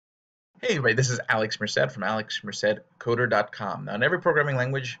Hey everybody, this is Alex Merced from alexmercedcoder.com. Now, in every programming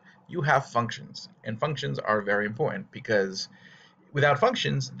language, you have functions, and functions are very important because without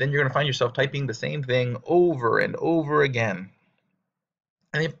functions, then you're going to find yourself typing the same thing over and over again.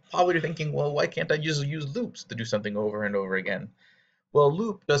 And you're probably thinking, well, why can't I just use loops to do something over and over again? Well,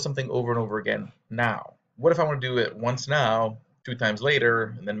 loop does something over and over again now. What if I want to do it once now, 2 times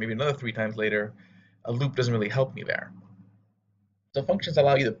later, and then maybe another 3 times later? A loop doesn't really help me there. So functions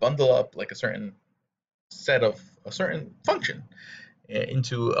allow you to bundle up like a certain set of a certain function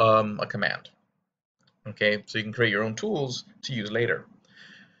into a command. Okay, so you can create your own tools to use later.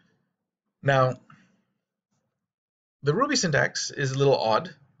 Now, the Ruby syntax is a little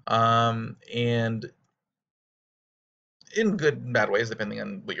odd, and in good and bad ways, depending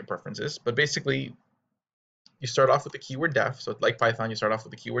on what your preference is. But basically, you start off with the keyword def. So, like Python, you start off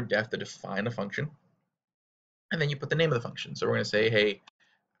with the keyword def to define a function, and then you put the name of the function. So, we're going to say, hey,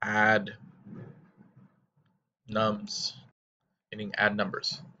 add nums, meaning add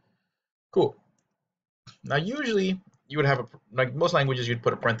numbers. Cool. Now, usually you would have like most languages, you'd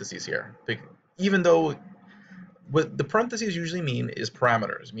put a parentheses here, even though what the parentheses usually mean is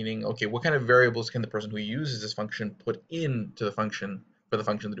parameters, meaning, okay, what kind of variables can the person who uses this function put into the function for the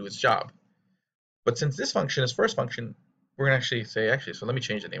function to do its job? But since this function is first function, we're going to actually say, so let me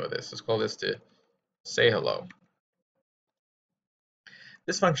change the name of this. Let's call this to say hello.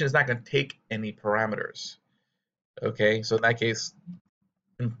 This function is not going to take any parameters. Okay, so in that case,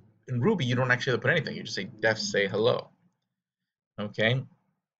 in Ruby, you don't actually have to put anything. You just say def say hello. Okay,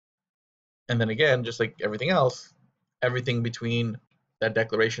 and then again, just like everything else, everything between that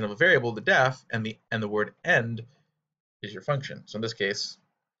declaration of a variable, the def, and the word end is your function. So in this case,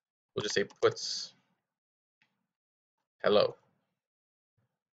 we'll just say puts hello,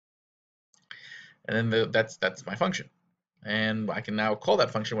 and then that's my function. And I can now call that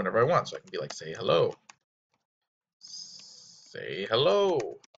function whenever I want. So I can be like, say hello, say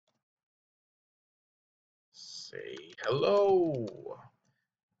hello, say hello.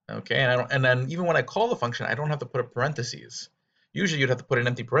 Okay, and then even when I call the function, I don't have to put a parentheses. Usually you'd have to put an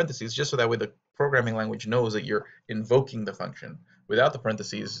empty parentheses just so that way the programming language knows that you're invoking the function. Without the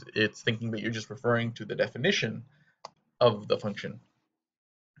parentheses, it's thinking that you're just referring to the definition of the function.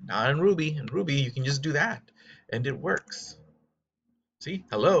 Not in Ruby. In Ruby, you can just do that, and it works. See?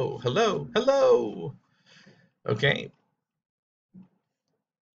 Hello, hello, hello. Okay.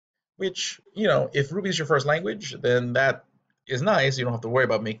 Which, if Ruby is your first language, then that is nice. You don't have to worry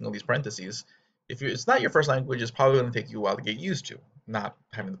about making all these parentheses. If it's not your first language, it's probably going to take you a while to get used to, not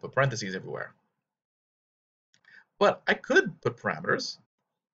having to put parentheses everywhere. But I could put parameters.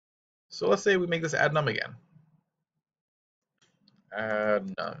 So let's say we make this add num again.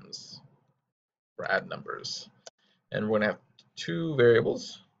 Add nums for add numbers. And we're going to have two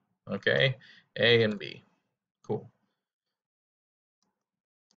variables, okay, A and B. Cool.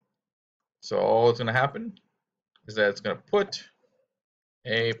 So all that's going to happen is that it's going to put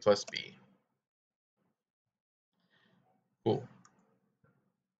A plus B. Cool.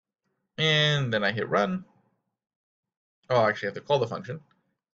 And then I hit run. Oh, I actually have to call the function.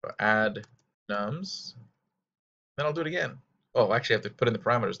 So add nums. Then I'll do it again. Oh, actually I have to put in the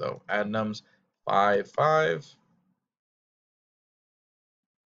parameters though. Add nums 5, 5.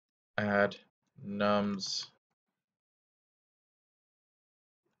 Add nums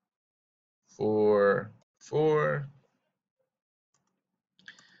 4, 4.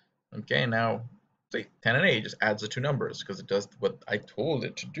 Okay, now say 10 and 8 just adds the two numbers because it does what I told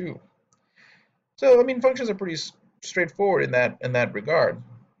it to do. So I mean, functions are pretty straightforward in that regard.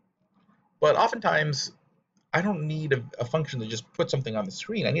 But oftentimes I don't need a function to just put something on the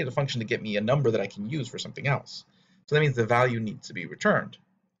screen. I need a function to get me a number that I can use for something else. So that means the value needs to be returned.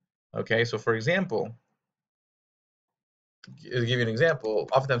 Okay, so for example, to give you an example,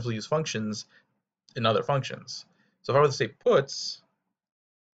 oftentimes we'll use functions in other functions. So if I were to say puts,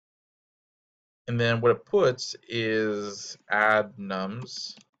 and then what it puts is add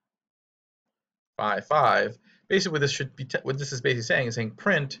nums 5, 5. Basically, what this should be what this is basically saying is saying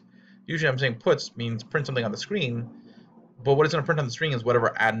print. Usually, I'm saying puts means print something on the screen, but what it's going to print on the screen is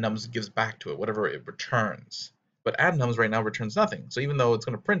whatever add nums gives back to it, whatever it returns. But add nums right now returns nothing. So even though it's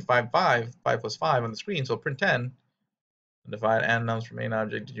going to print 5, 5, 5 plus 5 on the screen, so it'll print 10. And divide add nums from main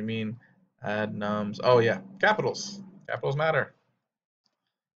object. Did you mean add nums? Oh yeah, capitals. Capitals matter.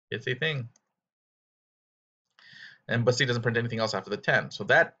 It's a thing. And but C doesn't print anything else after the 10. So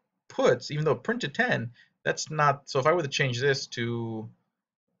that puts, even though it printed 10, that's not, so if I were to change this to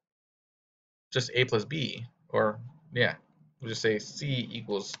just A plus B, or yeah, we'll just say C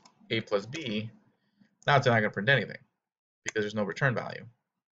equals A plus B, now it's not going to print anything because there's no return value.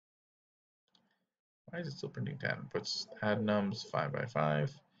 Why is it still printing 10? Puts add nums 5 by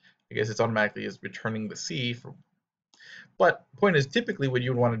 5. I guess it's automatically is returning the C for. But point is, typically what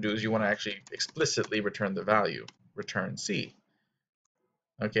you would want to do is you want to actually explicitly return the value, return C,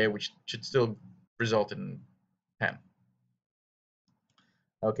 okay, which should still result in 10.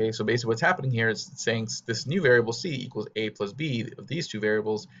 Okay, so basically what's happening here is saying this new variable C equals A plus B of these two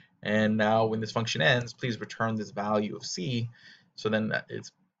variables, and now when this function ends, please return this value of C, so then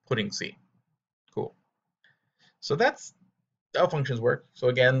it's putting C. Cool. So that's how functions work. So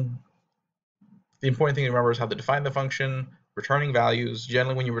again, the important thing to remember is how to define the function, returning values.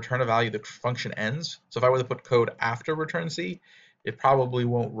 Generally, when you return a value, the function ends. So if I were to put code after return C, it probably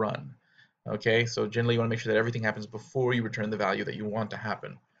won't run. Okay, so generally you want to make sure that everything happens before you return the value that you want to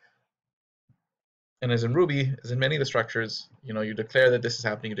happen. And as in Ruby, as in many of the structures, you declare that this is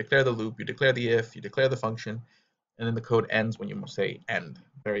happening, you declare the loop, you declare the if, you declare the function, and then the code ends when you say end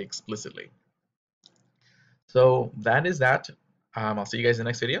very explicitly. So that is that. I'll see you guys in the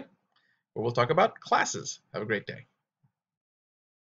next video where we'll talk about classes. Have a great day.